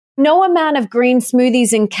no amount of green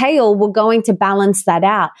smoothies and kale were going to balance that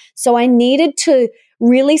out. So I needed to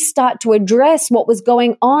really start to address what was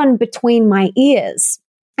going on between my ears.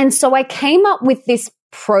 And so I came up with this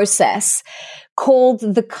process called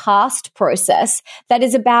the cast process that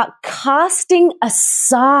is about casting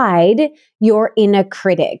aside your inner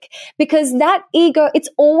critic, because that ego, it's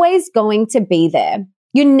always going to be there.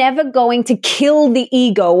 You're never going to kill the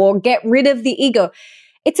ego or get rid of the ego.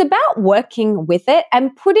 It's about working with it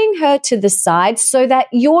and putting her to the side so that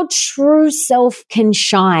your true self can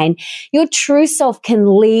shine. Your true self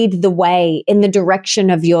can lead the way in the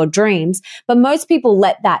direction of your dreams. But most people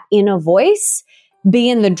let that inner voice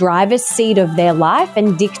be in the driver's seat of their life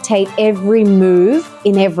and dictate every move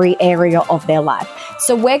in every area of their life.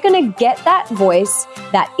 So we're going to get that voice,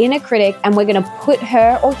 that inner critic, and we're going to put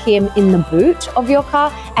her or him in the boot of your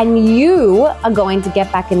car, and you are going to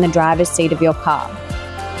get back in the driver's seat of your car.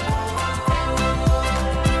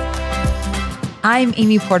 I'm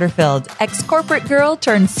Amy Porterfield, ex-corporate girl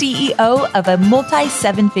turned CEO of a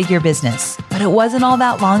multi-seven-figure business. But it wasn't all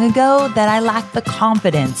that long ago that I lacked the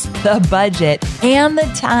confidence, the budget, and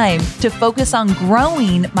the time to focus on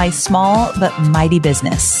growing my small but mighty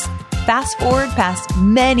business. Fast forward past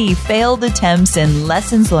many failed attempts and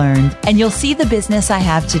lessons learned, and you'll see the business I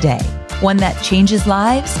have today. One that changes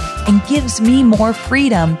lives and gives me more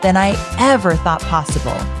freedom than I ever thought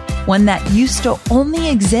possible. One that used to only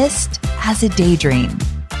exist as a daydream.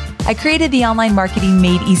 I created the Online Marketing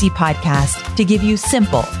Made Easy podcast to give you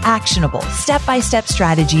simple, actionable, step-by-step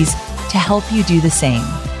strategies to help you do the same.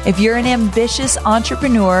 If you're an ambitious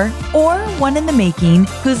entrepreneur or one in the making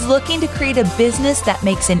who's looking to create a business that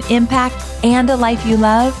makes an impact and a life you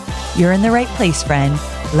love, you're in the right place, friend.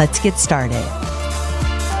 Let's get started.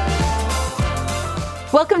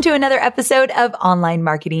 Welcome to another episode of Online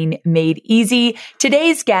Marketing Made Easy.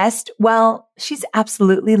 Today's guest, well, she's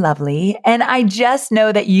absolutely lovely, and I just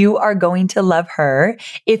know that you are going to love her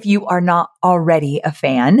if you are not already a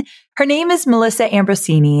fan. Her name is Melissa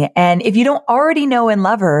Ambrosini, and if you don't already know and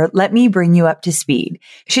love her, let me bring you up to speed.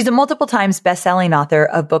 She's a multiple times best-selling author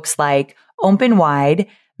of books like Open Wide,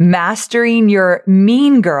 Mastering Your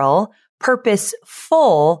Mean Girl,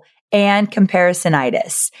 Purposeful, and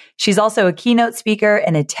Comparisonitis. She's also a keynote speaker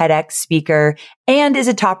and a TEDx speaker and is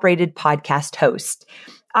a top-rated podcast host.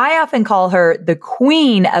 I often call her the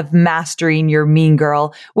queen of mastering your mean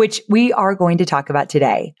girl, which we are going to talk about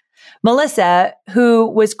today. Melissa, who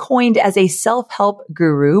was coined as a self-help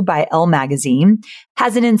guru by Elle magazine,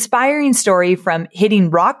 has an inspiring story from hitting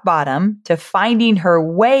rock bottom to finding her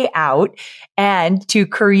way out and to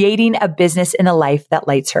creating a business and a life that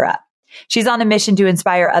lights her up. She's on a mission to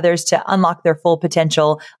inspire others to unlock their full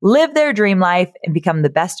potential, live their dream life, and become the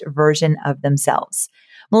best version of themselves.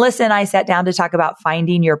 Melissa and I sat down to talk about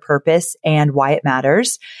finding your purpose and why it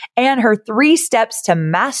matters, and her 3 steps to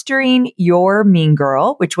mastering your mean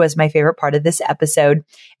girl, which was my favorite part of this episode.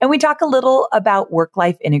 And we talk a little about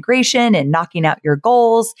work-life integration and knocking out your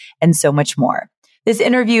goals and so much more. This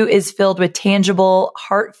interview is filled with tangible,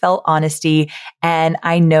 heartfelt honesty, and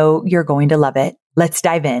I know you're going to love it. Let's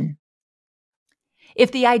dive in.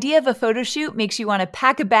 If the idea of a photo shoot makes you want to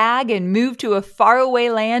pack a bag and move to a faraway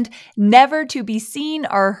land, never to be seen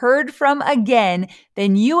or heard from again,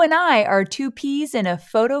 then you and I are 2 peas in a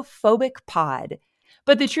photophobic pod.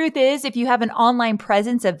 But the truth is, if you have an online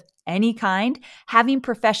presence of any kind, having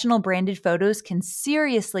professional branded photos can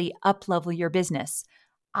seriously up-level your business.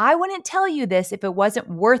 I wouldn't tell you this if it wasn't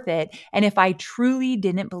worth it and if I truly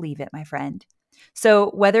didn't believe it, my friend. So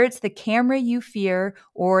whether it's the camera you fear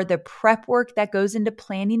or the prep work that goes into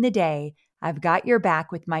planning the day, I've got your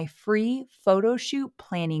back with my free photo shoot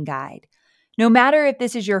planning guide. No matter if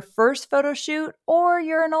this is your first photo shoot or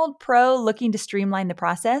you're an old pro looking to streamline the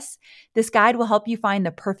process, this guide will help you find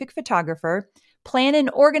the perfect photographer, plan and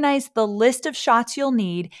organize the list of shots you'll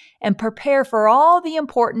need, and prepare for all the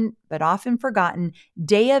important but often forgotten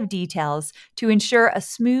day of details to ensure a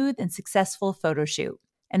smooth and successful photo shoot.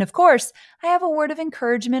 And of course, I have a word of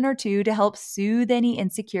encouragement or two to help soothe any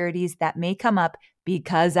insecurities that may come up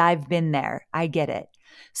because I've been there. I get it.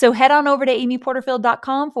 So head on over to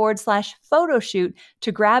amyporterfield.com/photo shoot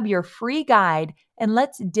to grab your free guide and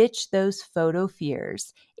let's ditch those photo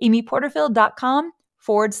fears.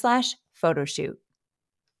 amyporterfield.com/photo shoot.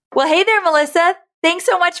 Well, hey there, Melissa. Thanks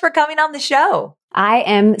so much for coming on the show. I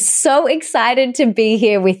am so excited to be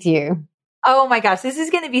here with you. Oh my gosh, this is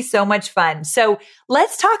going to be so much fun. So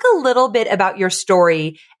let's talk a little bit about your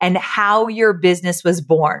story and how your business was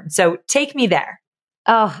born. So take me there.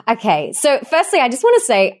 Oh, okay. So firstly, I just want to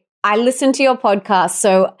say I listen to your podcast,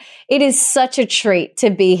 so it is such a treat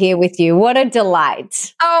to be here with you. What a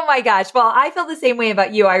delight. Oh my gosh. Well, I feel the same way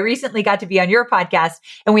about you. I recently got to be on your podcast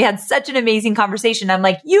and we had such an amazing conversation. I'm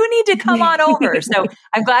like, you need to come on over. So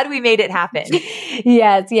I'm glad we made it happen.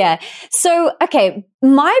 Yes, yeah. So, okay,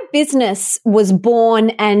 my business was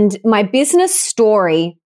born and my business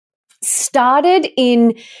story started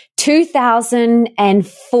in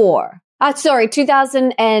 2004.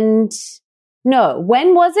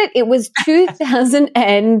 When was it? It was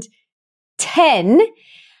 2010.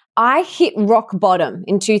 I hit rock bottom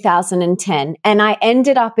in 2010 and I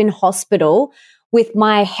ended up in hospital with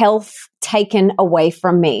my health taken away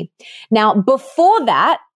from me. Now, before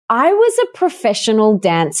that, I was a professional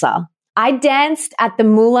dancer. I danced at the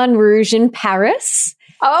Moulin Rouge in Paris.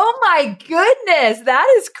 Oh my goodness, that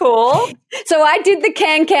is cool. So I did the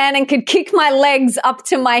can and could kick my legs up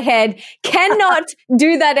to my head. Cannot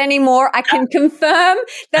do that anymore. I can confirm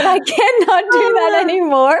that I cannot do that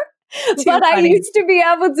anymore. But I used to be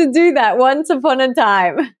able to do that once upon a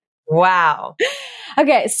time. Wow.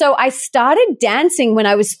 Okay, so I started dancing when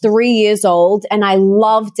I was 3 years old and I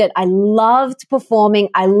loved it. I loved performing.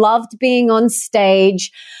 I loved being on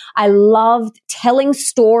stage. I loved telling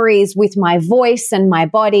stories with my voice and my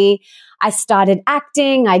body. I started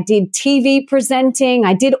acting. I did TV presenting.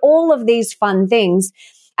 I did all of these fun things.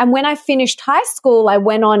 And when I finished high school, I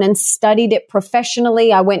went on and studied it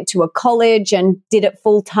professionally. I went to a college and did it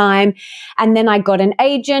full time. And then I got an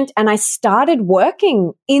agent and I started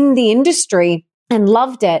working in the industry and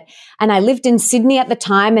loved it. And I lived in Sydney at the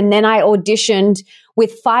time. And then I auditioned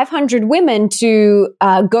with 500 women to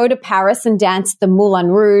go to Paris and dance the Moulin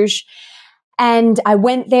Rouge. And I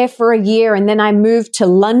went there for a year and then I moved to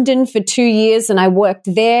London for 2 years and I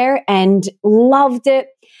worked there and loved it.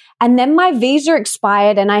 And then my visa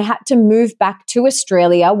expired and I had to move back to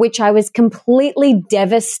Australia, which I was completely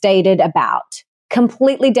devastated about.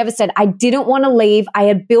 Completely devastated. I didn't want to leave. I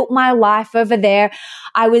had built my life over there.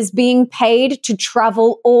 I was being paid to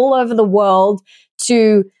travel all over the world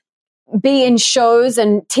to be in shows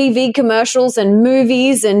and TV commercials and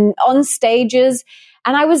movies and on stages.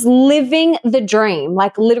 And I was living the dream,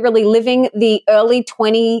 like literally living the early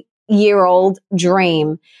 20-year-old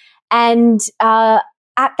dream. And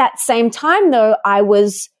at that same time, though, I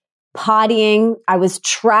was partying. I was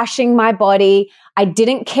trashing my body. I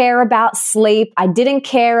didn't care about sleep. I didn't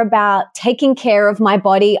care about taking care of my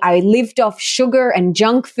body. I lived off sugar and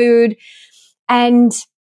junk food. And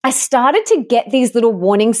I started to get these little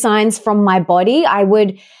warning signs from my body. I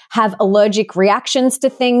would have allergic reactions to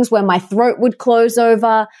things where my throat would close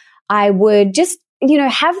over. I would just,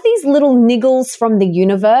 have these little niggles from the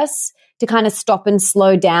universe to kind of stop and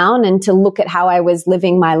slow down and to look at how I was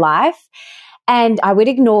living my life. And I would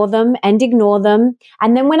ignore them and ignore them.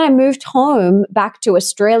 And then when I moved home back to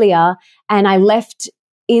Australia and I left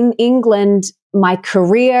in England, my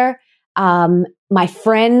career, my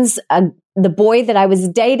friends, the boy that I was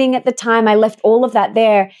dating at the time, I left all of that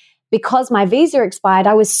there because my visa expired.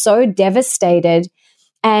 I was so devastated.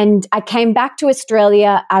 And I came back to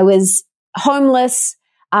Australia. I was homeless.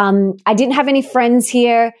 I didn't have any friends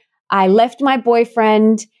here. I left my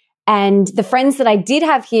boyfriend and the friends that I did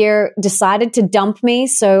have here decided to dump me.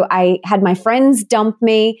 So I had my friends dump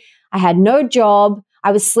me. I had no job.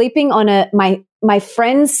 I was sleeping on my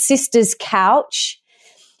friend's sister's couch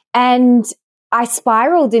and I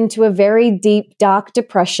spiraled into a very deep, dark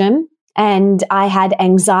depression and I had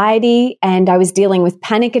anxiety and I was dealing with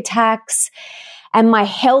panic attacks and my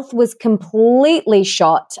health was completely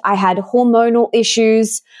shot. I had hormonal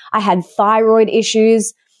issues. I had thyroid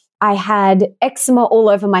issues. I had eczema all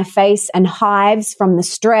over my face and hives from the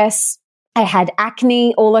stress. I had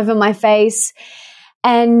acne all over my face.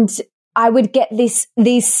 And I would get these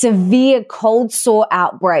severe cold sore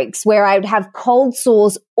outbreaks where I would have cold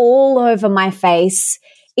sores all over my face,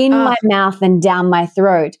 in my mouth and down my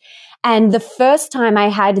throat. And the first time I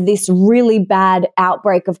had this really bad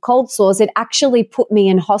outbreak of cold sores, it actually put me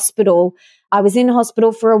in hospital. I was in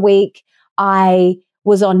hospital for a week. I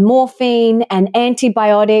was on morphine and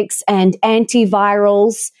antibiotics and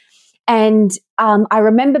antivirals. And I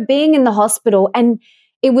remember being in the hospital and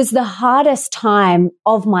it was the hardest time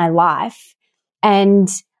of my life. And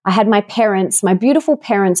I had my parents, my beautiful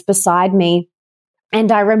parents beside me.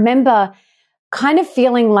 And I remember kind of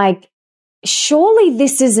feeling like, surely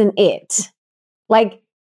this isn't it. Like,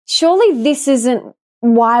 surely this isn't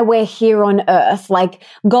why we're here on earth. Like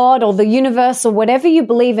God or the universe or whatever you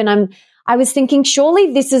believe in. I was thinking,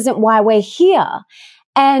 surely this isn't why we're here.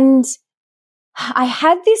 And I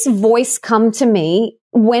had this voice come to me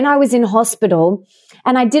when I was in hospital,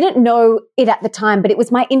 and I didn't know it at the time, but it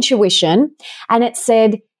was my intuition. And it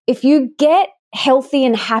said, if you get healthy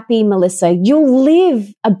and happy, Melissa, you'll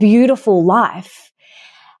live a beautiful life.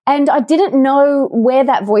 And I didn't know where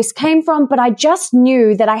that voice came from, but I just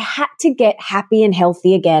knew that I had to get happy and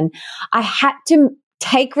healthy again. I had to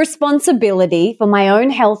take responsibility for my own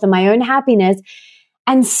health and my own happiness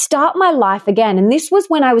and start my life again. And this was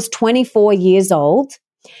when I was 24 years old.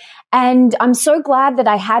 And I'm so glad that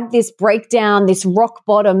I had this breakdown, this rock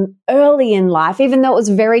bottom early in life, even though it was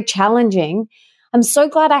very challenging. I'm so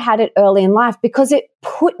glad I had it early in life because it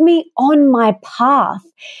put me on my path.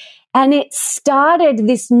 And it started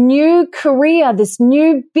this new career, this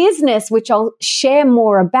new business, which I'll share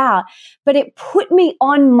more about, but it put me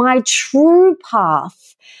on my true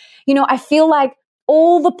path. You know, I feel like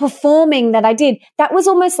all the performing that I did, that was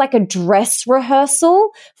almost like a dress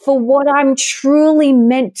rehearsal for what I'm truly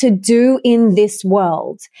meant to do in this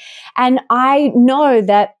world. And I know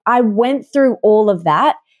that I went through all of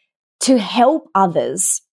that to help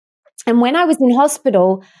others. And when I was in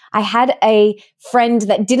hospital, I had a friend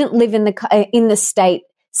that didn't live in the state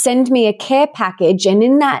send me a care package. And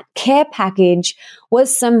in that care package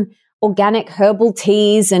was some organic herbal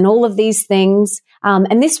teas and all of these things.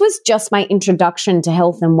 And this was just my introduction to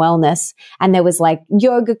health and wellness. And there was like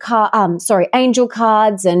angel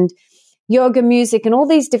cards and yoga music and all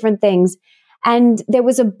these different things. And there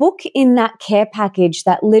was a book in that care package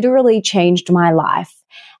that literally changed my life.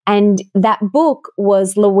 And that book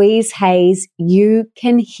was Louise Hay's You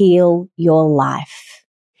Can Heal Your Life.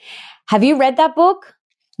 Have you read that book?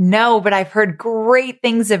 No, but I've heard great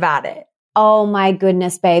things about it. Oh my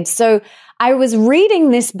goodness, babe. So I was reading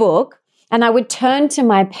this book and I would turn to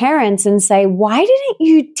my parents and say, why didn't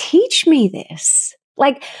you teach me this?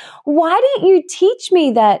 Like, why didn't you teach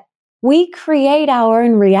me that we create our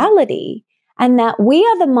own reality and that we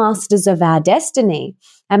are the masters of our destiny?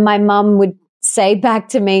 And my mom would say back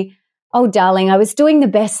to me, oh, darling, I was doing the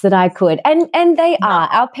best that I could. And they are.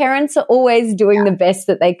 Our parents are always doing the best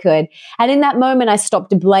that they could. And in that moment, I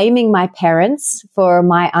stopped blaming my parents for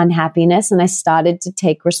my unhappiness and I started to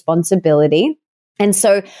take responsibility. And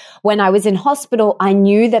so when I was in hospital, I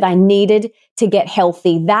knew that I needed to get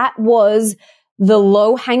healthy. That was the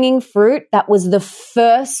low-hanging fruit. That was the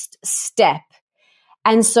first step.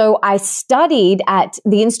 And so I studied at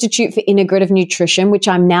the Institute for Integrative Nutrition, which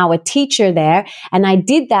I'm now a teacher there. And I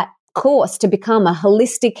did that course to become a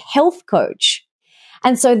holistic health coach.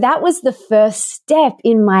 And so that was the first step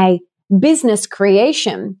in my business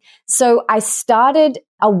creation. So I started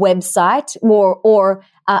a website or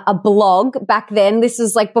a blog back then. This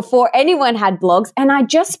is like before anyone had blogs. And I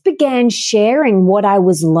just began sharing what I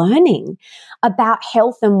was learning about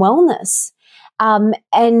health and wellness,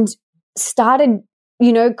 and started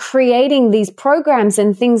creating these programs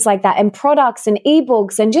and things like that and products and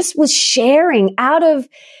ebooks and just was sharing out of,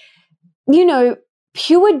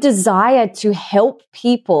 pure desire to help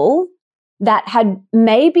people that had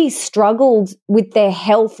maybe struggled with their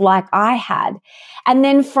health like I had. And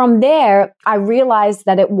then from there, I realized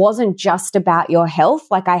that it wasn't just about your health.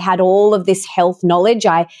 Like I had all of this health knowledge.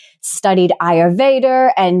 I studied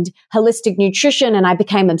Ayurveda and holistic nutrition and I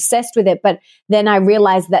became obsessed with it. But then I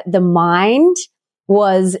realized that the mind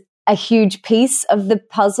was a huge piece of the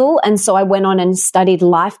puzzle. And so I went on and studied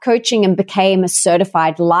life coaching and became a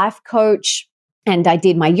certified life coach. And I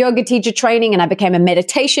did my yoga teacher training and I became a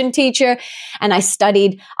meditation teacher and I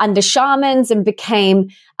studied under shamans and became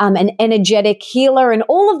an energetic healer and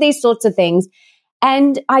all of these sorts of things.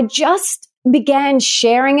 And I just began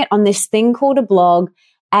sharing it on this thing called a blog.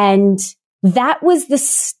 And that was the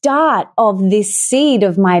start of this seed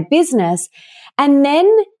of my business. And then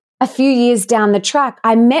a few years down the track,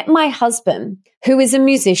 I met my husband, who is a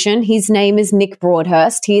musician. His name is Nick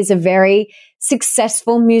Broadhurst. He is a very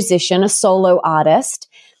successful musician, a solo artist.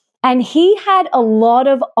 And he had a lot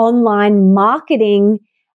of online marketing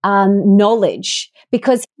knowledge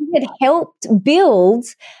because he had helped build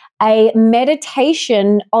a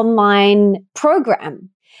meditation online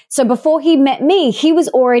program. So before he met me, he was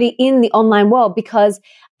already in the online world because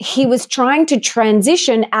he was trying to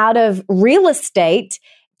transition out of real estate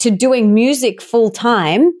to doing music full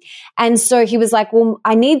time. And so he was like, well,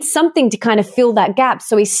 I need something to kind of fill that gap.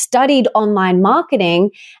 So he studied online marketing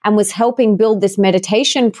and was helping build this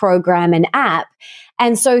meditation program and app.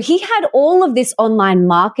 And so he had all of this online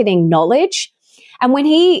marketing knowledge. And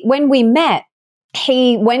when we met,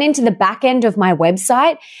 he went into the back end of my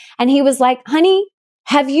website and he was like, honey,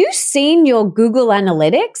 have you seen your Google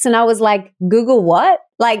Analytics? And I was like, Google what?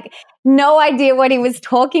 Like, no idea what he was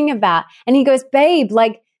talking about. And he goes, babe,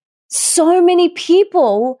 like, so many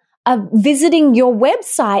people are visiting your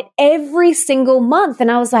website every single month. And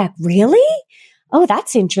I was like, really? Oh,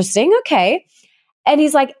 that's interesting. Okay. And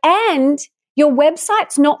he's like, and your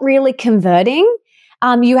website's not really converting.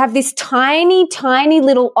 You have this tiny, tiny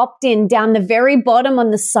little opt-in down the very bottom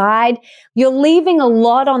on the side. You're leaving a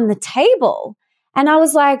lot on the table. And I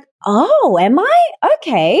was like, oh, am I?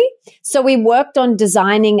 Okay. So we worked on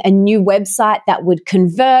designing a new website that would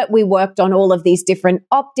convert. We worked on all of these different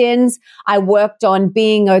opt-ins. I worked on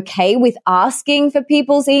being okay with asking for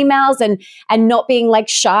people's emails and not being like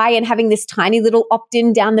shy and having this tiny little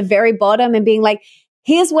opt-in down the very bottom and being like,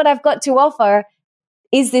 here's what I've got to offer.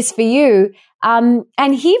 Is this for you?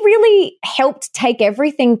 And he really helped take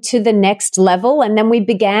everything to the next level. And then we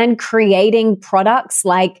began creating products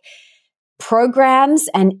like programs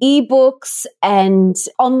and ebooks and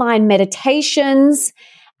online meditations.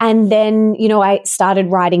 And then, I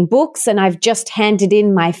started writing books, and I've just handed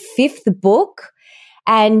in my 5th book,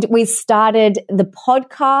 and we started the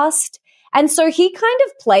podcast. And so he kind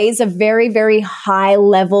of plays a very, very high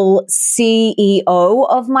level CEO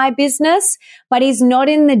of my business, but he's not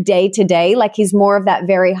in the day to day. Like, he's more of that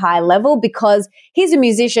very high level because he's a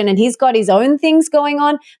musician and he's got his own things going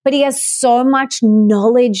on, but he has so much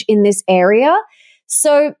knowledge in this area.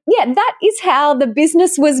 So yeah, that is how the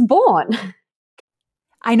business was born.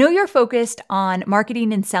 I know you're focused on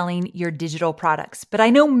marketing and selling your digital products, but I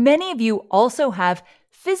know many of you also have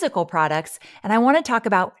physical products, and I want to talk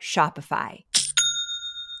about Shopify.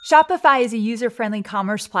 Shopify is a user-friendly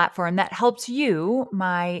commerce platform that helps you,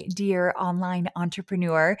 my dear online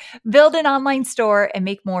entrepreneur, build an online store and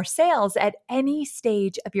make more sales at any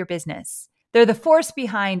stage of your business. They're the force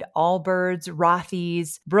behind Allbirds,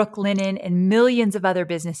 Rothy's, Brooklinen, and millions of other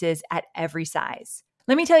businesses at every size.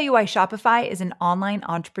 Let me tell you why Shopify is an online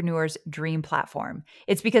entrepreneur's dream platform.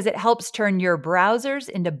 It's because it helps turn your browsers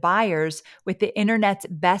into buyers with the internet's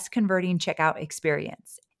best converting checkout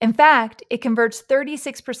experience. In fact, it converts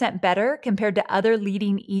 36% better compared to other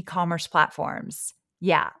leading e-commerce platforms.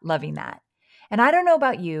 Yeah, loving that. And I don't know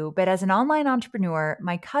about you, but as an online entrepreneur,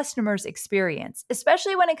 my customers' experience,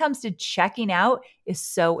 especially when it comes to checking out, is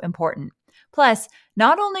so important. Plus,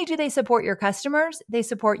 not only do they support your customers, they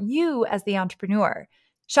support you as the entrepreneur.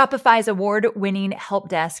 Shopify's award-winning help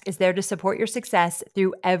desk is there to support your success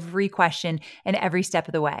through every question and every step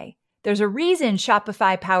of the way. There's a reason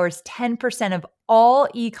Shopify powers 10% of all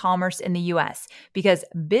e-commerce in the US, because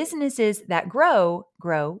businesses that grow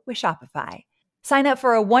with Shopify. Sign up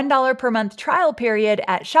for a $1 per month trial period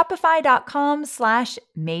at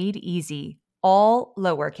shopify.com/madeeasy. All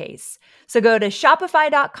lowercase. So go to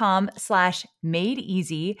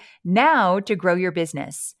shopify.com/madeeasy now to grow your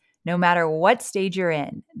business, no matter what stage you're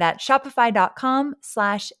in. That's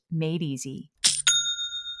shopify.com/madeeasy.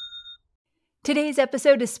 Today's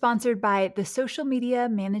episode is sponsored by the social media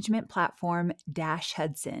management platform Dash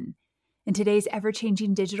Hudson. In today's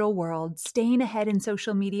ever-changing digital world, staying ahead in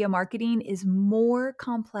social media marketing is more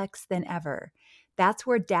complex than ever. That's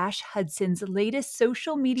where Dash Hudson's latest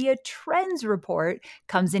social media trends report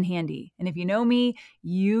comes in handy. And if you know me,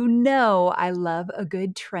 you know I love a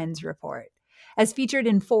good trends report. As featured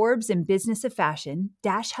in Forbes and Business of Fashion,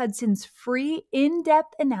 Dash Hudson's free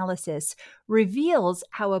in-depth analysis reveals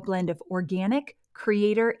how a blend of organic,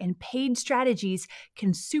 creator, and paid strategies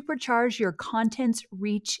can supercharge your content's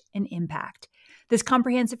reach and impact. This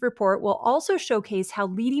comprehensive report will also showcase how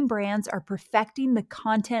leading brands are perfecting the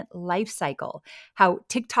content lifecycle, how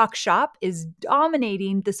TikTok Shop is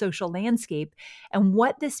dominating the social landscape, and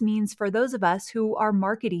what this means for those of us who are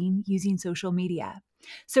marketing using social media.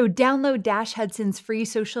 So download Dash Hudson's free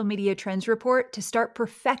social media trends report to start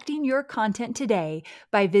perfecting your content today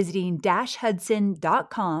by visiting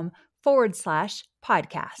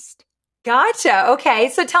dashhudson.com/podcast. Gotcha. Okay.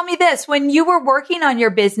 So tell me this, when you were working on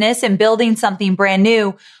your business and building something brand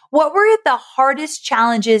new, what were the hardest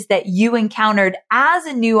challenges that you encountered as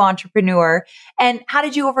a new entrepreneur, and how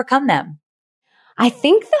did you overcome them? I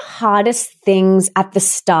think the hardest things at the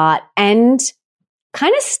start, and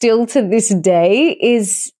kind of still to this day,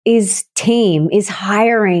 is team, is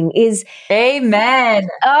hiring, is Amen.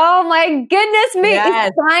 Oh my goodness me. Yes.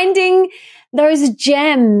 It's finding those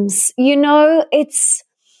gems, it's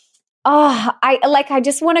I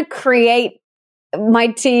just want to create my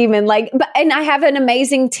team and I have an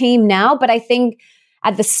amazing team now, but I think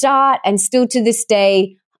at the start and still to this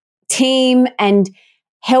day, team and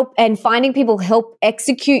help and finding people help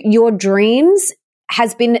execute your dreams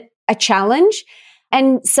has been a challenge.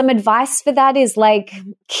 And some advice for that is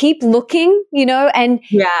keep looking, and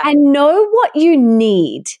know what you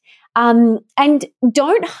need. And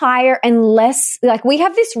don't hire unless, we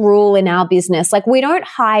have this rule in our business, we don't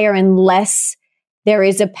hire unless there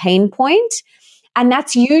is a pain point. And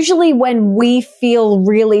that's usually when we feel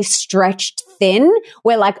really stretched thin,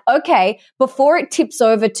 we're like, okay, before it tips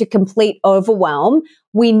over to complete overwhelm,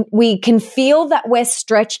 we can feel that we're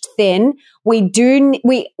stretched thin.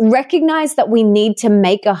 We recognize that we need to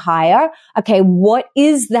make a hire. Okay, what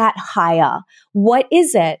is that hire? What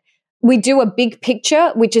is it? We do a big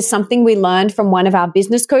picture, which is something we learned from one of our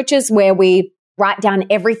business coaches, where we write down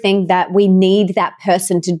everything that we need that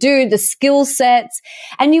person to do, the skill sets.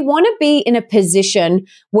 And you want to be in a position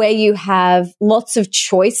where you have lots of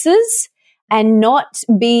choices and not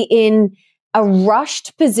be in a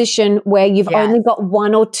rushed position where you've only got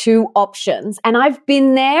one or two options. And I've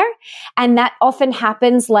been there, and that often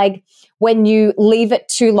happens like when you leave it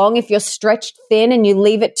too long. If you're stretched thin and you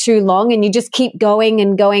leave it too long and you just keep going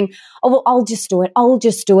and going, oh, well, I'll just do it. I'll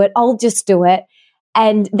just do it. I'll just do it.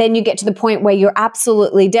 And then you get to the point where you're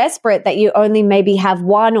absolutely desperate that you only maybe have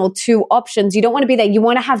one or two options. You don't want to be there. You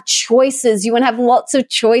want to have choices. You want to have lots of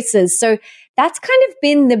choices. So that's kind of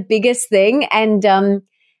been the biggest thing. And,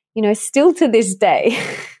 still to this day.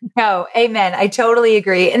 Oh, amen. I totally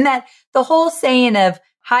agree. And that the whole saying of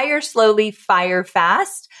hire slowly, fire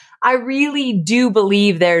fast, I really do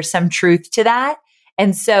believe there's some truth to that.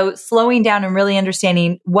 And so slowing down and really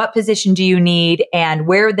understanding what position do you need and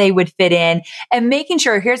where they would fit in, and making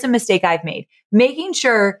sure, here's a mistake I've made, making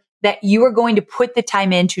sure that you are going to put the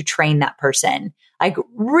time in to train that person. Like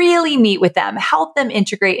really meet with them, help them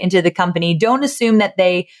integrate into the company. Don't assume that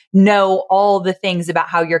they know all the things about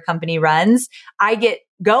how your company runs. I get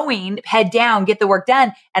going, head down, get the work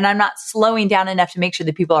done, and I'm not slowing down enough to make sure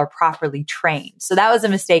that people are properly trained. So that was a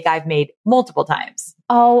mistake I've made multiple times.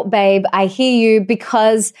 Oh, babe, I hear you,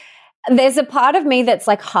 because there's a part of me that's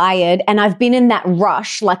like hired, and I've been in that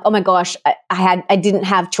rush, like, oh my gosh, I didn't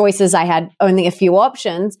have choices. I had only a few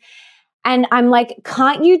options. And I'm like,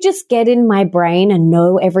 can't you just get in my brain and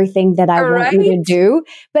know everything that I want you to do?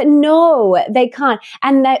 But no, they can't.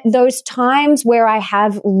 And that those times where I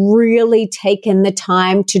have really taken the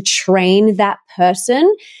time to train that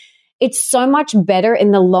person, it's so much better in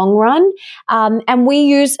the long run. And we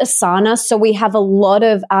use Asana. So we have a lot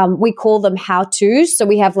of, we call them how-tos. So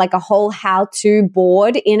we have like a whole how-to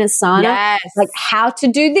board in Asana, like how to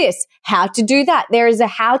do this, how to do that. There is a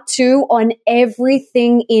how-to on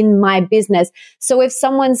everything in my business. So if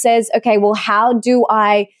someone says, okay, well, how do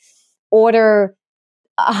I order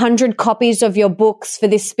 100 copies of your books for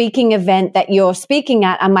this speaking event that you're speaking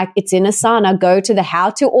at? I'm like, it's in Asana. Go to the how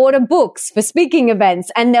to order books for speaking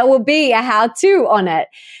events, and there will be a how to on it.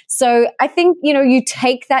 So I think, you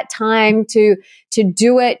take that time to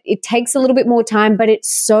do it. It takes a little bit more time, but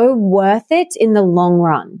it's so worth it in the long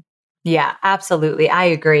run. Yeah, absolutely. I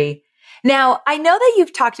agree. Now, I know that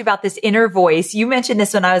you've talked about this inner voice. You mentioned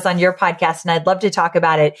this when I was on your podcast, and I'd love to talk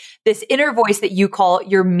about it. This inner voice that you call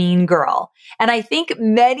your mean girl. And I think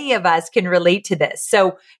many of us can relate to this.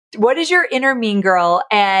 So what is your inner mean girl?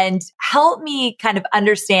 And help me kind of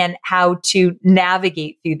understand how to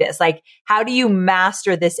navigate through this. Like, how do you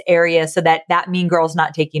master this area so that that mean girl is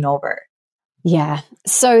not taking over? Yeah.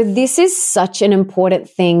 So this is such an important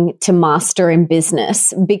thing to master in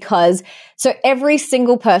business, because so every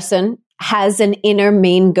single person has an inner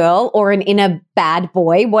mean girl or an inner bad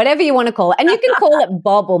boy, whatever you want to call it. And you can call it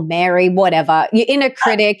Bob or Mary, whatever, your inner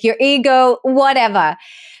critic, your ego, whatever.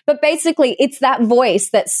 But basically it's that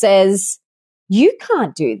voice that says, you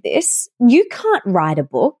can't do this. You can't write a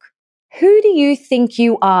book. Who do you think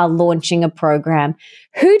you are launching a program?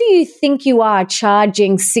 Who do you think you are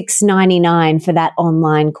charging $6.99 for that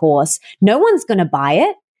online course? No one's going to buy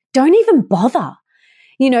it. Don't even bother.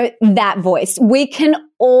 That voice, we can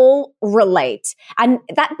all relate. And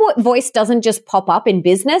that voice doesn't just pop up in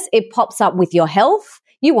business. It pops up with your health.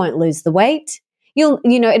 You won't lose the weight.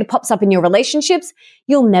 It pops up in your relationships.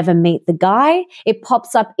 You'll never meet the guy. It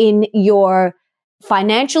pops up in your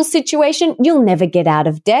financial situation. You'll never get out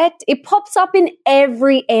of debt. It pops up in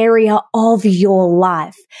every area of your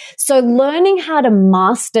life. So learning how to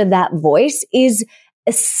master that voice is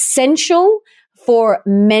essential for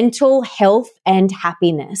mental health and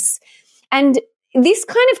happiness. And this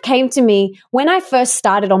kind of came to me when I first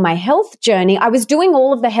started on my health journey. I was doing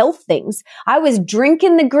all of the health things. I was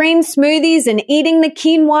drinking the green smoothies and eating the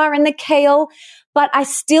quinoa and the kale, but I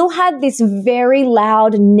still had this very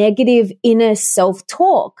loud negative inner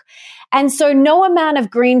self-talk. And so no amount of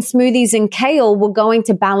green smoothies and kale were going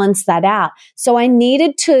to balance that out. So I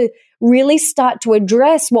needed to really start to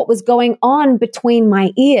address what was going on between my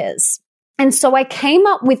ears. And so I came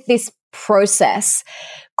up with this process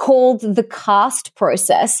called the cast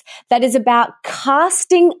process that is about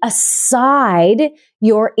casting aside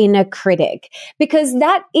your inner critic, because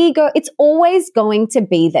that ego, it's always going to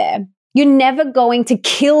be there. You're never going to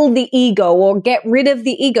kill the ego or get rid of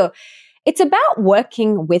the ego. it's about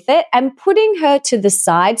working with it and putting her to the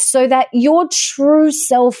side so that your true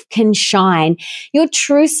self can shine. Your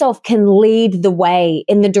true self can lead the way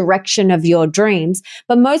in the direction of your dreams.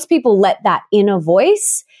 But most people let that inner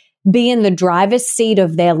voice be in the driver's seat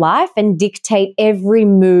of their life and dictate every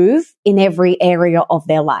move in every area of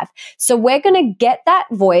their life. So we're going to get that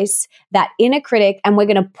voice, that inner critic, and we're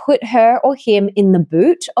going to put her or him in the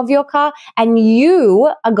boot of your car, and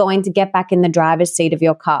you are going to get back in the driver's seat of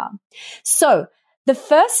your car. So the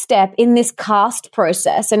first step in this CAST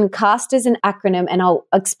process, and CAST is an acronym, and I'll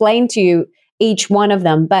explain to you each one of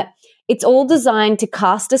them, but it's all designed to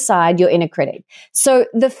cast aside your inner critic. So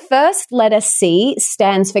the first letter C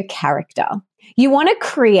stands for character. You want to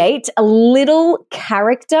create a little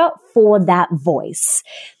character for that voice.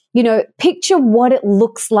 Picture what it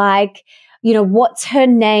looks like. What's her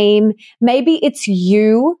name? Maybe it's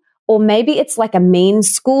you, or maybe it's like a mean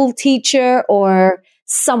school teacher or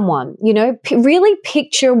someone. Really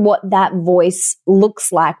picture what that voice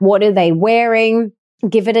looks like. What are they wearing?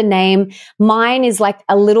 Give it a name. Mine is like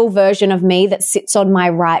a little version of me that sits on my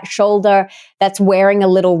right shoulder that's wearing a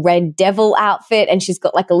little red devil outfit, and she's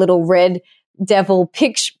got like a little red devil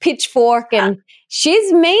pitchfork, and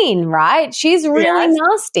she's mean, right? She's really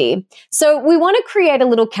nasty. So we want to create a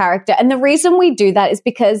little character. And the reason we do that is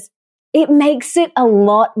because it makes it a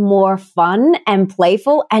lot more fun and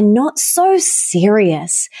playful and not so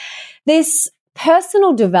serious. This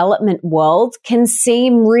personal development world can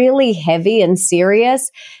seem really heavy and serious,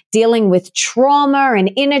 dealing with trauma and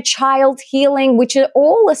inner child healing, which are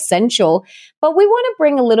all essential, but we want to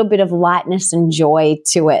bring a little bit of lightness and joy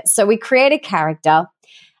to it. So we create a character.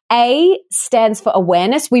 A stands for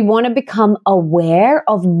awareness. We want to become aware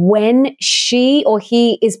of when she or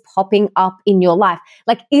he is popping up in your life.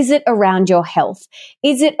 Like, is it around your health?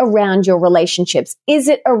 Is it around your relationships? Is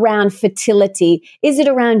it around fertility? Is it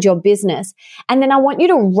around your business? And then I want you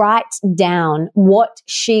to write down what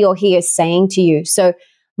she or he is saying to you. So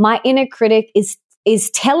my inner critic is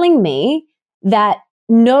telling me that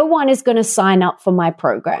no one is going to sign up for my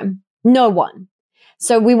program. No one.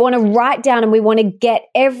 So we want to write down and we want to get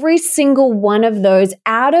every single one of those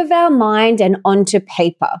out of our mind and onto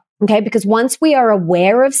paper. Okay. Because once we are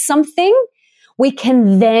aware of something, we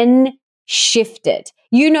can then shift it.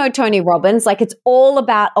 Tony Robbins, like it's all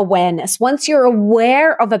about awareness. Once you're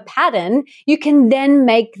aware of a pattern, you can then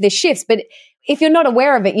make the shifts. But if you're not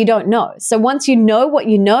aware of it, you don't know. So once you know what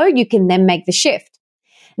you know, you can then make the shift.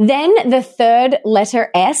 Then the third letter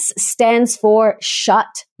S stands for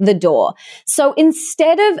shut the door. So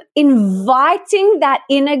instead of inviting that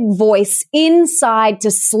inner voice inside to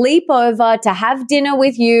sleep over, to have dinner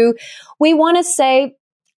with you, we want to say,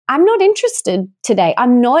 I'm not interested today.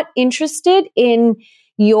 I'm not interested in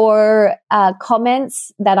your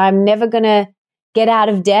comments that I'm never going to get out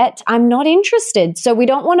of debt. I'm not interested. So we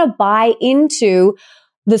don't want to buy into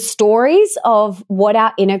the stories of what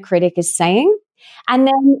our inner critic is saying. And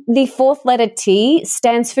then the fourth letter T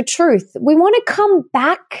stands for truth. We want to come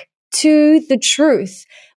back to the truth.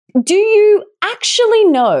 Do you actually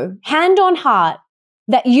know, hand on heart,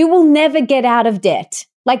 that you will never get out of debt?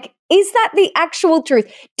 Like, is that the actual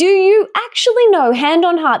truth? Do you actually know, hand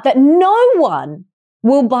on heart, that no one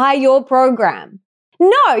will buy your program?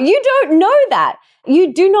 No, you don't know that.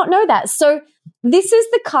 You do not know that. So this is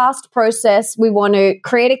the cast process. We want to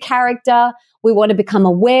create a character. We want to become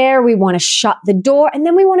aware. We want to shut the door. And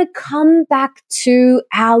then we want to come back to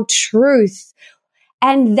our truth.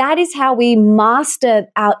 And that is how we master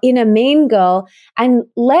our inner mean girl and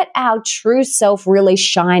let our true self really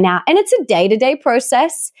shine out. And it's a day-to-day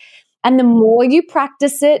process. And the more you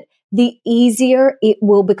practice it, the easier it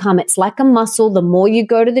will become. It's like a muscle. The more you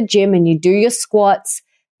go to the gym and you do your squats,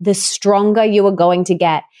 the stronger you are going to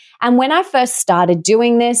get. And when I first started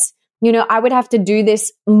doing this, I would have to do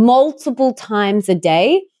this multiple times a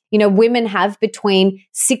day. Women have between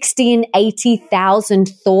 60 and 80,000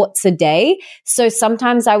 thoughts a day. So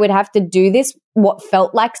sometimes I would have to do this, what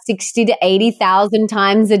felt like 60 to 80,000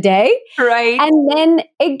 times a day. Right. And then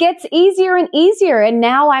it gets easier and easier. And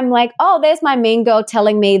now I'm like, oh, there's my mean girl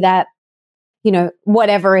telling me that,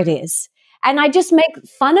 whatever it is. And I just make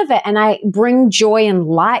fun of it and I bring joy and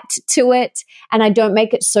light to it and I don't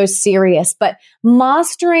make it so serious. But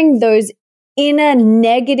mastering those inner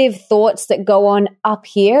negative thoughts that go on up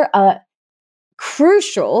here are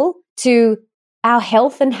crucial to our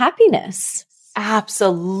health and happiness.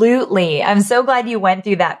 Absolutely. I'm so glad you went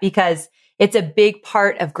through that because it's a big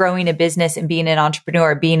part of growing a business and being an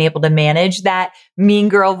entrepreneur, being able to manage that mean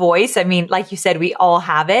girl voice. I mean, like you said, we all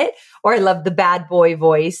have it, or I love the bad boy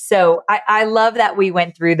voice. So I love that we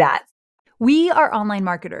went through that. We are online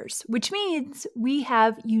marketers, which means we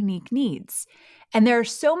have unique needs. And there are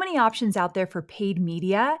so many options out there for paid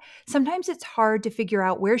media. Sometimes it's hard to figure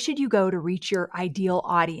out where should you go to reach your ideal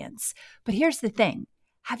audience. But here's the thing.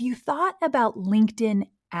 Have you thought about LinkedIn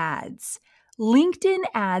ads? LinkedIn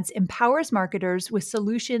ads empowers marketers with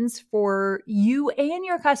solutions for you and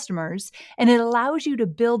your customers, and it allows you to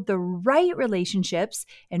build the right relationships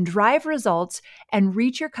and drive results and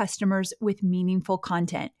reach your customers with meaningful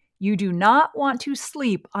content. You do not want to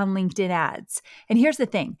sleep on LinkedIn ads. And here's the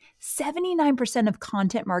thing, 79% of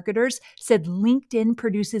content marketers said LinkedIn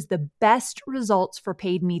produces the best results for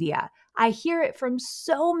paid media. I hear it from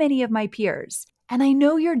so many of my peers. And I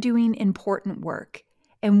know you're doing important work.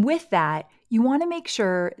 And with that, you want to make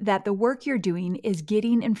sure that the work you're doing is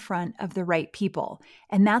getting in front of the right people.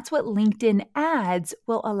 And that's what LinkedIn ads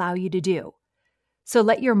will allow you to do. So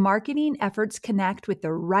let your marketing efforts connect with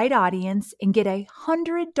the right audience and get a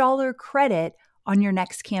 $100 credit on your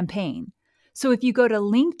next campaign. So if you go to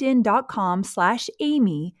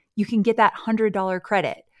linkedin.com/Amy, you can get that $100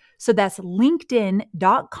 credit. So that's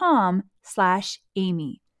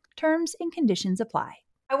linkedin.com/Amy. Terms and conditions apply.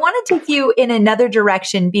 I want to take you in another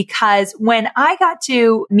direction because when I got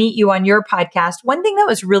to meet you on your podcast, one thing that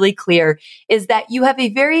was really clear is that you have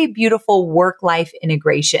a very beautiful work-life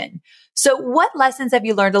integration. So what lessons have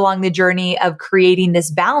you learned along the journey of creating this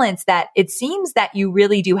balance that it seems that you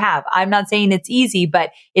really do have? I'm not saying it's easy,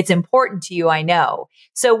 but it's important to you, I know.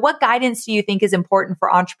 So what guidance do you think is important for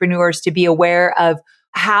entrepreneurs to be aware of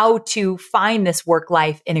how to find this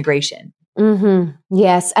work-life integration?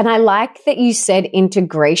 Yes. And I like that you said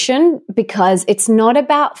integration because it's not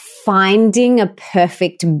about finding a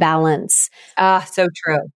perfect balance. So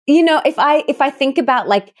true. You know, if I think about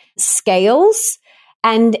like scales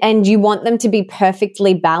and you want them to be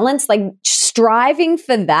perfectly balanced, like striving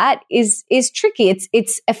for that is tricky.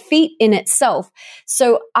 It's a feat in itself.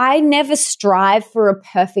 So I never strive for a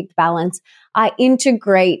perfect balance. I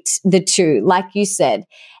integrate the two, like you said.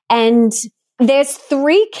 And there's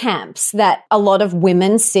three camps that a lot of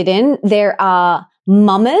women sit in. There are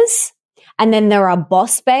mamas, and then there are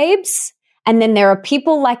boss babes, and then there are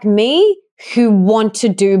people like me who want to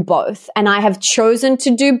do both. And I have chosen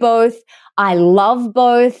to do both. I love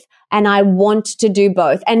both, and I want to do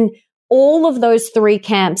both. And all of those three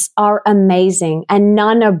camps are amazing, and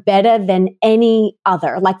none are better than any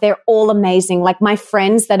other. Like they're all amazing. Like my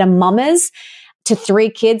friends that are mamas to 3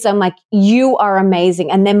 kids, I'm like, you are amazing.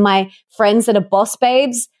 And then my friends that are boss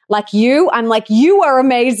babes, like you, I'm like, you are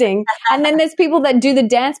amazing. And then there's people that do the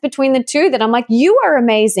dance between the two that I'm like, you are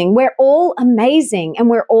amazing. We're all amazing. And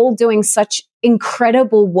we're all doing such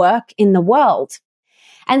incredible work in the world.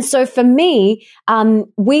 And so for me,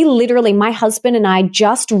 we literally, my husband and I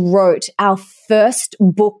just wrote our first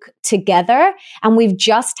book together, and we've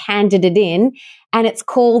just handed it in, and it's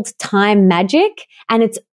called Time Magic, and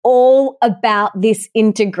it's all about this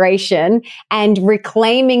integration and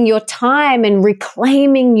reclaiming your time and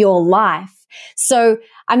reclaiming your life. So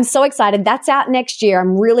I'm so excited. That's out next year.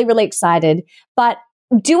 I'm really, really excited. But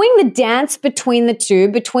doing the dance between the two,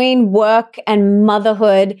 between work and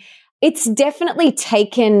motherhood, it's definitely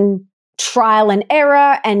taken trial and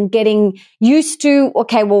error and getting used to,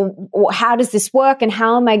 okay, well, how does this work and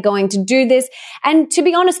how am I going to do this? And to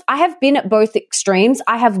be honest, I have been at both extremes.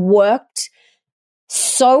 I have worked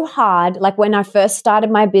so hard. Like when I first started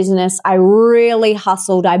my business, I really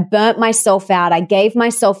hustled. I burnt myself out. I gave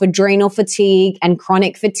myself adrenal fatigue and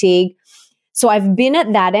chronic fatigue. So I've been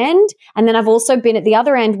at that end. And then I've also been at the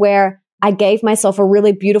other end where I gave myself a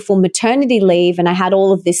really beautiful maternity leave and I had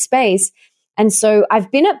all of this space. And so I've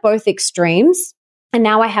been at both extremes. And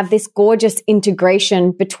now I have this gorgeous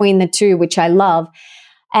integration between the two, which I love.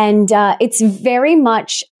 And it's very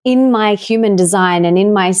much in my human design and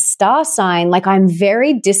in my star sign. Like I'm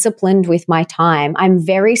very disciplined with my time. I'm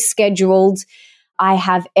very scheduled. I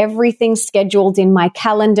have everything scheduled in my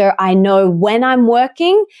calendar. I know when I'm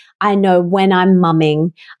working. I know when I'm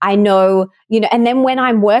mumming. I know, and then when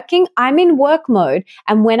I'm working, I'm in work mode.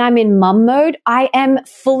 And when I'm in mum mode, I am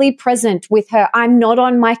fully present with her. I'm not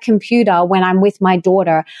on my computer when I'm with my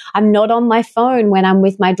daughter. I'm not on my phone when I'm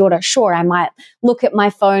with my daughter. Sure, I might look at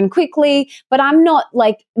my phone quickly, but I'm not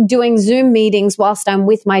like doing Zoom meetings whilst I'm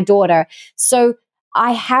with my daughter. So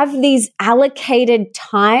I have these allocated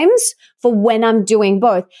times for when I'm doing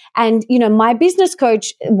both. And, my business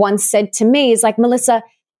coach once said to me, is like, Melissa,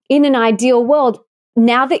 in an ideal world,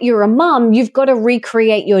 now that you're a mom, you've got to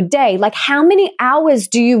recreate your day. Like, how many hours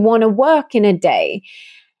do you want to work in a day?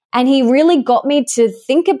 And he really got me to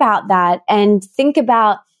think about that and think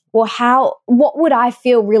about, well, what would I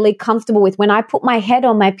feel really comfortable with when I put my head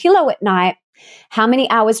on my pillow at night? How many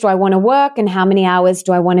hours do I want to work and how many hours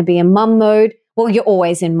do I want to be in mum mode? Well, you're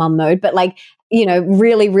always in mum mode, but like,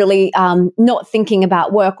 really, really not thinking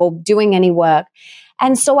about work or doing any work.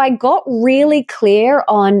 And so I got really clear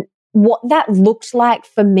on what that looked like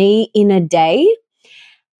for me in a day.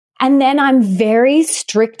 And then I'm very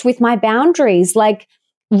strict with my boundaries. Like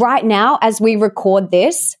right now, as we record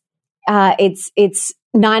this, it's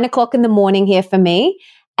 9 o'clock in the morning here for me.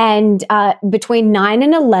 And between 9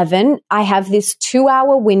 and 11, I have this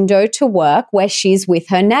 2-hour window to work where she's with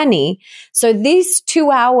her nanny. So this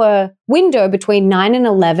 2-hour window between 9 and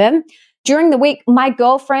 11, during the week, my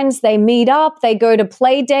girlfriends, they meet up, they go to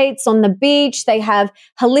play dates on the beach, they have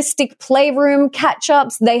holistic playroom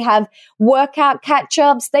catch-ups, they have workout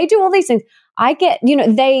catch-ups, they do all these things. I get,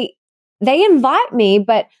 they invite me,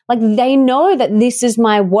 but like they know that this is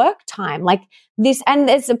my work time. Like this, and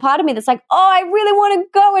there's a part of me that's like, oh, I really want to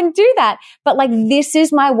go and do that. But like, this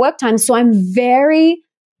is my work time. So I'm very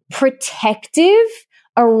protective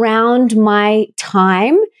around my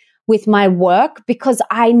time with my work because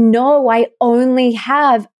I know I only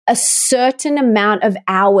have a certain amount of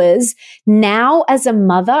hours. Now, as a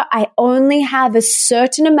mother, I only have a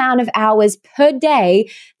certain amount of hours per day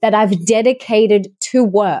that I've dedicated to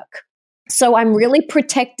work. So I'm really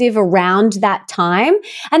protective around that time.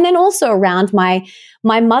 And then also around my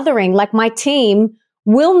mothering, like my team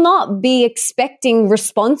will not be expecting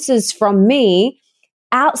responses from me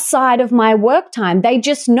outside of my work time. They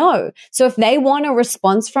just know. So if they want a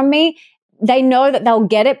response from me, they know that they'll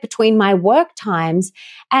get it between my work times.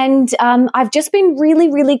 And I've just been really,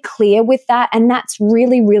 really clear with that. And that's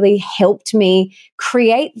really, really helped me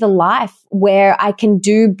create the life where I can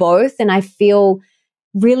do both and I feel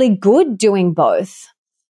really good doing both.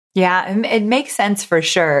 Yeah, it makes sense for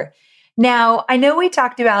sure. Now, I know we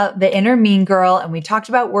talked about the inner mean girl and we talked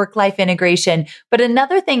about work-life integration, but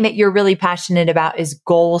another thing that you're really passionate about is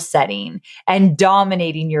goal setting and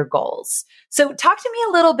dominating your goals. So talk to me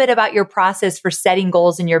a little bit about your process for setting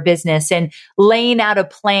goals in your business and laying out a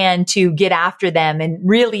plan to get after them and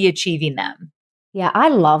really achieving them. Yeah, I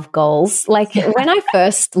love goals. Like when I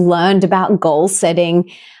first learned about goal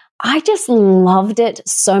setting, I just loved it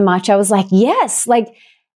so much. I was like, yes,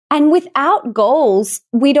 and without goals,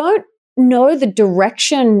 we don't know the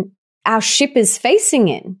direction our ship is facing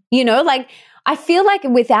in. I feel like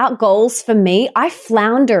without goals for me, I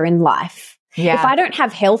flounder in life. Yeah. If I don't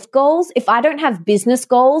have health goals, if I don't have business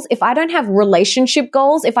goals, if I don't have relationship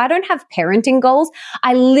goals, if I don't have parenting goals,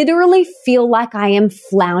 I literally feel like I am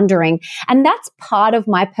floundering. And that's part of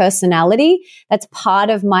my personality. That's part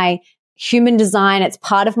of my human design. It's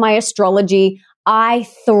part of my astrology. I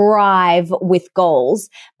thrive with goals,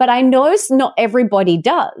 but I know not everybody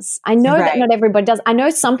does. I know that not everybody does. I know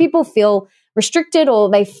some people feel restricted or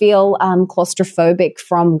they feel claustrophobic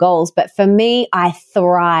from goals, but for me, I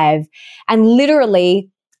thrive. And literally,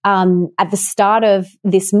 at the start of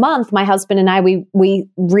this month, my husband and I, we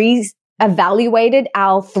re-evaluated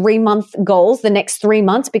our 3-month goals, the next 3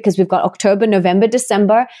 months, because we've got October, November,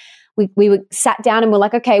 December. We sat down and we're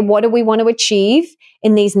like, okay, what do we want to achieve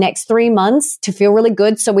in these next 3 months to feel really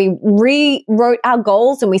good? So we rewrote our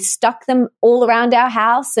goals and we stuck them all around our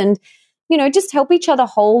house and, just help each other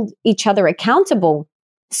hold each other accountable.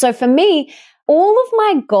 So for me, all of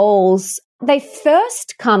my goals, they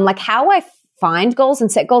first come, like how I find goals and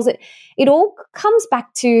set goals, it all comes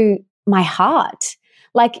back to my heart.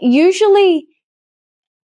 Like usually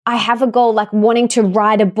I have a goal like wanting to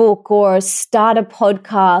write a book or start a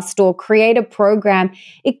podcast or create a program.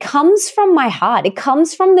 It comes from my heart. It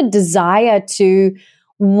comes from the desire to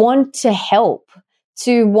want to help,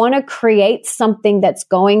 to want to create something that's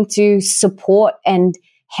going to support and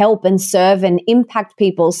help and serve and impact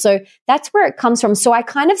people. So that's where it comes from. So I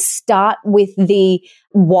kind of start with the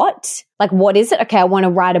what, like what is it? Okay, I want to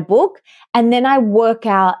write a book. And then I work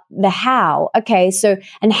out the how. Okay, so,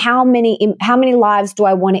 and how many lives do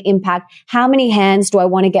I want to impact? How many hands do I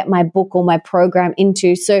want to get my book or my program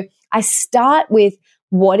into? So I start with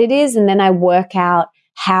what it is, and then I work out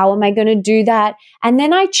how am I going to do that? And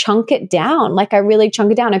then I chunk it down. Like I really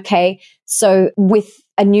chunk it down. Okay, so with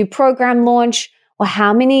a new program launch, well,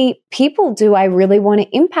 how many people do I really want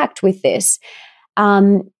to impact with this?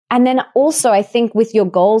 And then also I think with your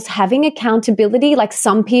goals, having accountability, like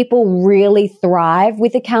some people really thrive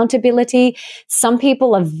with accountability. Some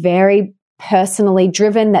people are very personally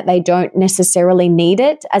driven that they don't necessarily need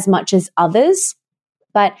it as much as others.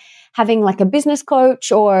 But having like a business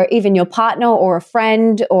coach or even your partner or a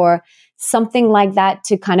friend or something like that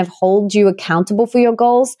to kind of hold you accountable for your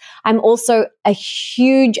goals. I'm also a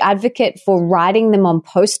huge advocate for writing them on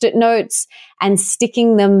Post-it notes and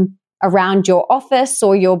sticking them around your office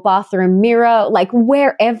or your bathroom mirror, like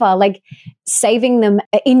wherever, like saving them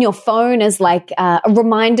in your phone as like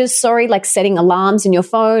reminders, like setting alarms in your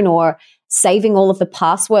phone or saving all of the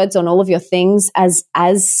passwords on all of your things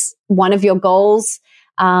as one of your goals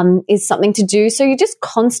is something to do. So you're just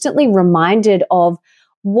constantly reminded of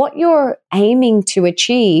what you're aiming to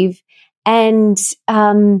achieve and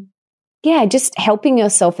just helping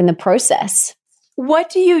yourself in the process.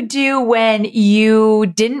 What do you do when you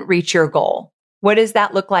didn't reach your goal? What does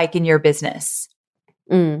that look like in your business?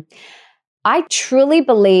 I truly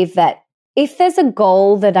believe that if there's a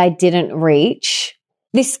goal that I didn't reach,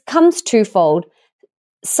 this comes twofold.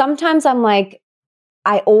 Sometimes I'm like,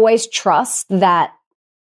 I always trust that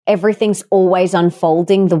everything's always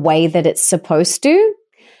unfolding the way that it's supposed to.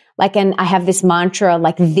 Like, and I have this mantra,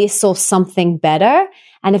 like this or something better.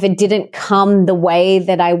 And if it didn't come the way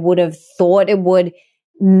that I would have thought it would,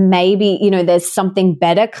 maybe, there's something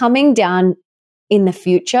better coming down in the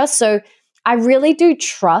future. So I really do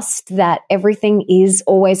trust that everything is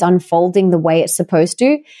always unfolding the way it's supposed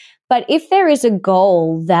to. But if there is a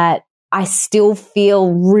goal that I still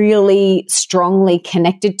feel really strongly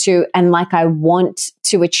connected to and like I want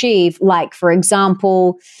to achieve, like, for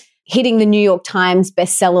example, hitting the New York Times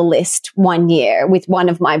bestseller list one year with one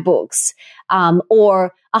of my books,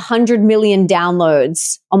 or 100 million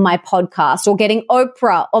downloads on my podcast, or getting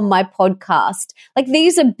Oprah on my podcast. Like,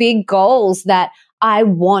 these are big goals that I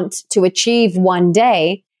want to achieve one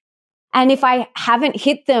day. And if I haven't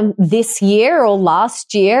hit them this year or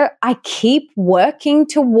last year, I keep working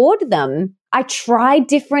toward them. I try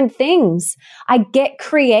different things. I get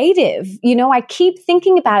creative. I keep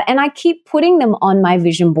thinking about it and I keep putting them on my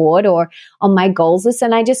vision board or on my goals list,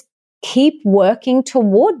 and I just keep working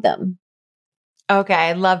toward them. Okay,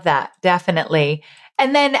 I love that. Definitely.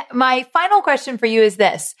 And then my final question for you is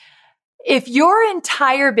this. If your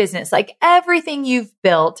entire business, like everything you've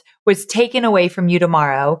built, was taken away from you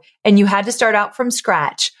tomorrow and you had to start out from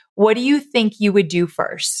scratch, what do you think you would do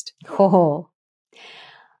first? Oh,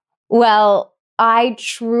 well, I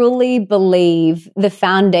truly believe the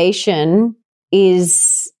foundation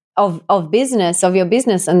is of business, of your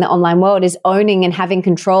business and the online world, is owning and having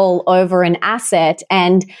control over an asset.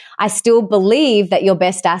 And I still believe that your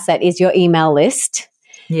best asset is your email list.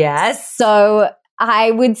 Yes. So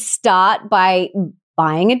I would start by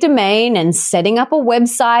buying a domain and setting up a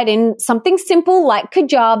website in something simple like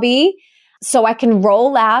Kajabi, so I can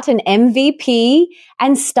roll out an MVP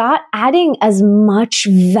and start adding as much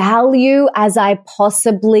value as I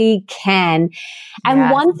possibly can. And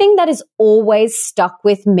one thing that has always stuck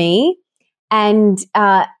with me, and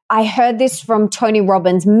I heard this from Tony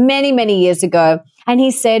Robbins many, many years ago, and he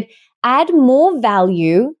said, add more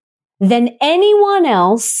value than anyone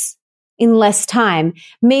else in less time,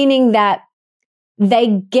 meaning that they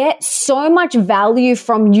get so much value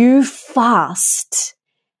from you fast.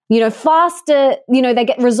 Faster, they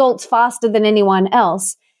get results faster than anyone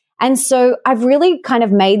else. And so I've really kind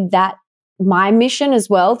of made that my mission as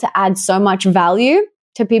well, to add so much value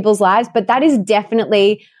to people's lives. But that is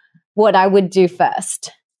definitely what I would do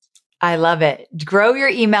first. I love it. Grow your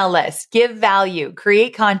email list, give value,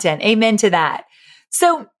 create content. Amen to that.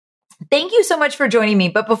 So thank you so much for joining me.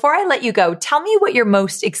 But before I let you go, tell me what you're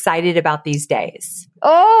most excited about these days.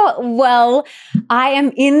 Oh, well, I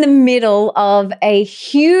am in the middle of a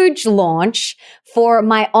huge launch for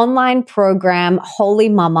my online program, Holy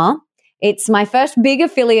Mama. It's my first big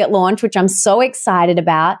affiliate launch, which I'm so excited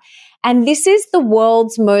about. And this is the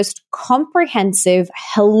world's most comprehensive,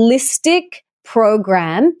 holistic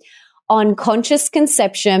program on conscious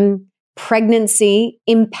conception, pregnancy,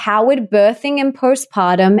 empowered birthing and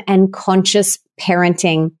postpartum, and conscious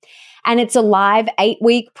parenting. And it's a live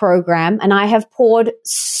 8-week program. And I have poured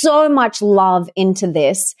so much love into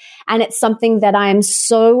this. And it's something that I am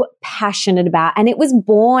so passionate about. And it was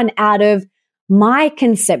born out of my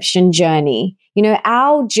conception journey,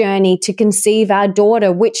 our journey to conceive our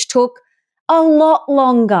daughter, which took a lot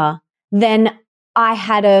longer than I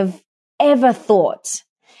had have ever thought.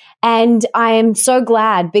 And I am so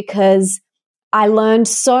glad because I learned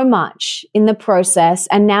so much in the process.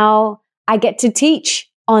 And now I get to teach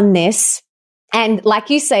on this. And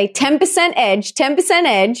like you say, 10%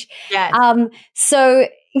 edge. Yes. So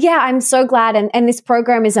yeah, I'm so glad. And this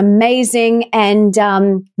program is amazing. And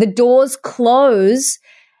the doors close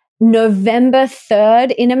November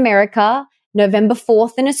 3rd in America, November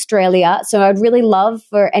 4th in Australia. So I'd really love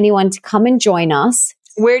for anyone to come and join us.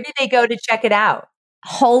 Where do they go to check it out?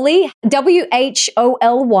 Holy,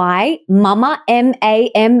 WHOLY, mama,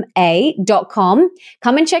 MAMA.com.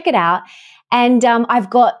 Come and check it out. And I've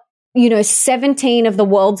got 17 of the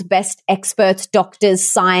world's best experts, doctors,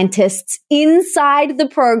 scientists inside the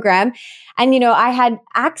program. And, I had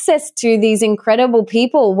access to these incredible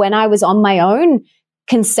people when I was on my own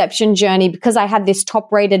conception journey because I had this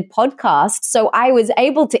top rated podcast. So I was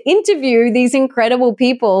able to interview these incredible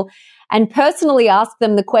people and personally ask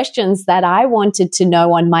them the questions that I wanted to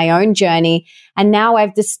know on my own journey. And now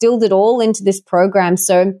I've distilled it all into this program.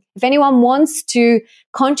 So if anyone wants to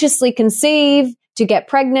consciously conceive, to get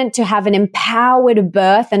pregnant, to have an empowered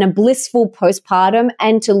birth and a blissful postpartum,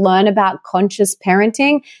 and to learn about conscious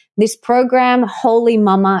parenting, this program, Holy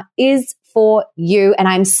Mama, is for you. And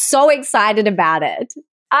I'm so excited about it.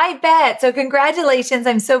 I bet. So congratulations.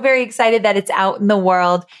 I'm so very excited that it's out in the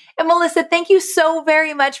world. And Melissa, thank you so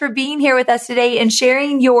very much for being here with us today and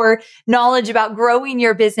sharing your knowledge about growing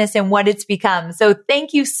your business and what it's become. So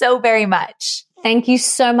thank you so very much. Thank you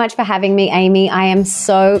so much for having me, Amy. I am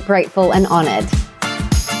so grateful and honored.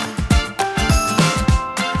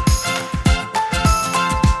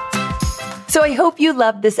 So I hope you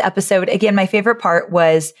loved this episode. Again, my favorite part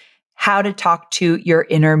was how to talk to your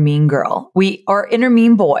inner mean girl. Or inner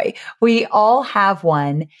mean boy. We all have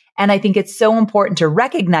one. And I think it's so important to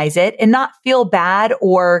recognize it and not feel bad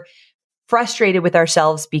or frustrated with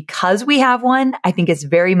ourselves because we have one. I think it's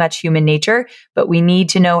very much human nature, but we need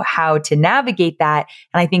to know how to navigate that.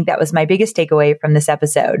 And I think that was my biggest takeaway from this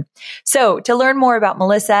episode. So to learn more about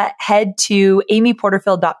Melissa, head to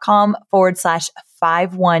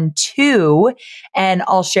amyporterfield.com/512, and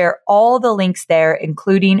I'll share all the links there,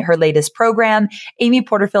 including her latest program,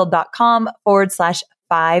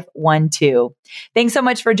 amyporterfield.com/512. Thanks so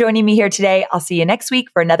much for joining me here today. I'll see you next week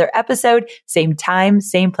for another episode. Same time,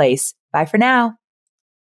 same place. Bye for now.